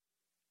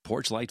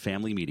Porchlight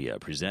Family Media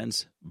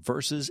presents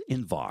Verses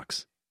in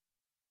Vox.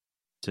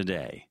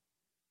 Today,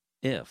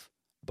 If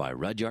by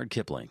Rudyard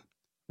Kipling,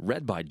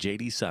 read by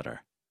J.D.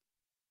 Sutter.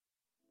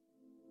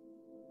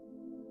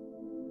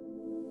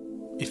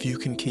 If you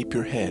can keep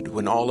your head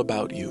when all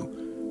about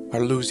you are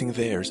losing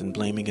theirs and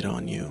blaming it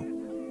on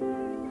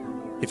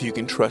you. If you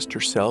can trust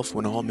yourself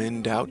when all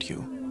men doubt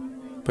you,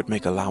 but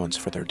make allowance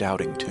for their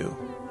doubting too.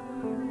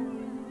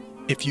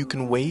 If you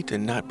can wait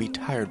and not be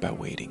tired by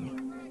waiting,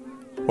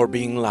 or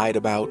being lied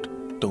about,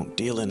 don't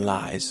deal in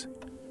lies,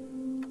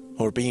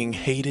 or being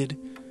hated,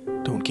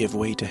 don't give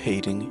way to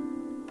hating,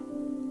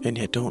 and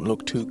yet don't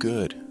look too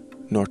good,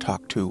 nor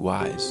talk too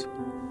wise.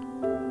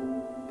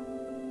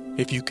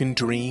 If you can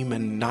dream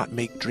and not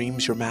make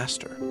dreams your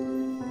master,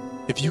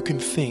 if you can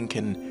think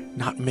and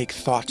not make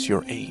thoughts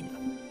your aim,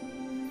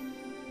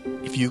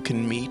 if you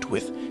can meet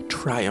with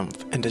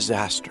triumph and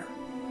disaster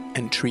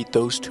and treat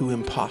those two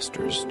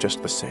impostors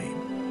just the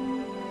same,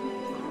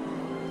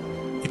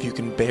 if you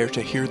can bear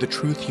to hear the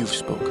truth you've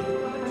spoken,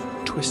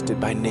 twisted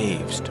by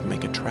knaves to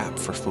make a trap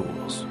for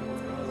fools,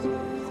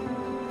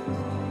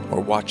 or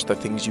watch the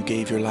things you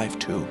gave your life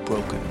to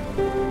broken,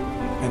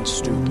 and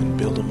stoop and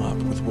build them up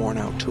with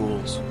worn-out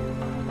tools.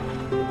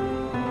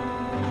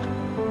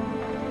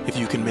 If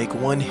you can make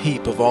one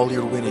heap of all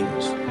your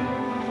winnings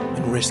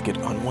and risk it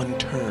on one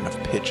turn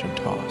of pitch and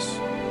toss,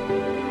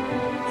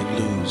 and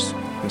lose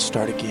and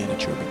start again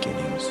at your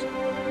beginnings,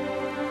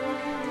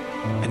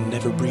 and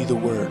never breathe a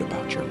word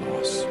about your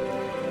loss.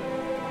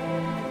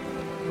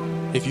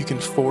 If you can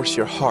force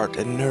your heart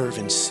and nerve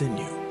and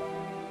sinew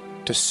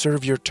to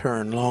serve your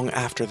turn long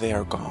after they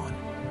are gone,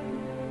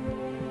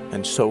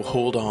 and so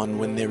hold on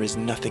when there is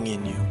nothing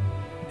in you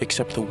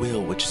except the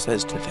will which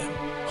says to them,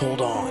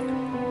 hold on.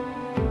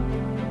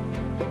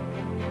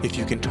 If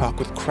you can talk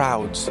with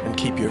crowds and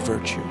keep your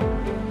virtue,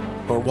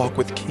 or walk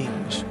with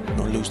kings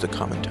nor lose the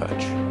common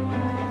touch,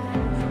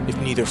 if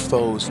neither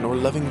foes nor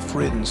loving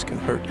friends can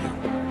hurt you,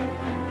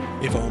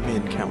 if all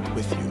men count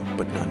with you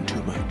but none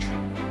too much,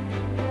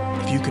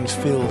 if you can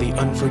fill the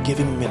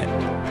unforgiving minute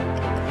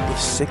with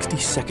 60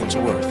 seconds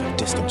worth of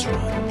distance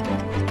run,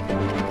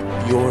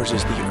 yours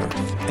is the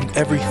earth and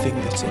everything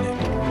that's in it,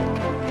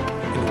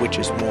 and which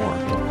is more,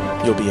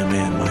 you'll be a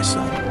man, my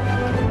son.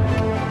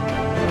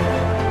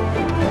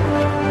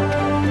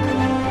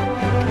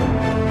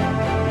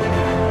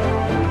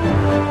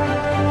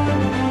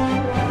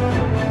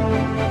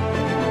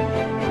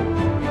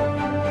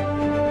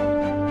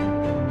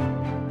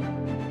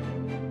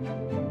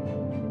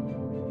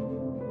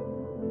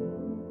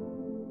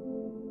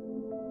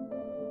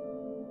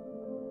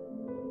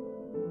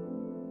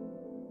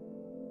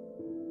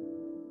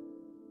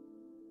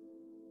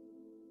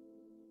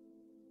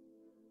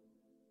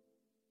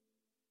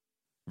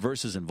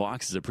 Verses in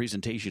Vox is a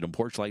presentation of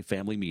Porchlight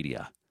Family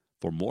Media.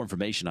 For more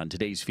information on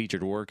today's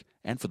featured work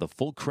and for the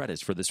full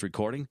credits for this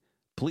recording,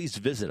 please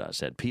visit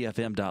us at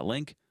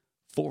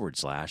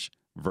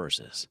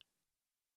pfm.link/verses.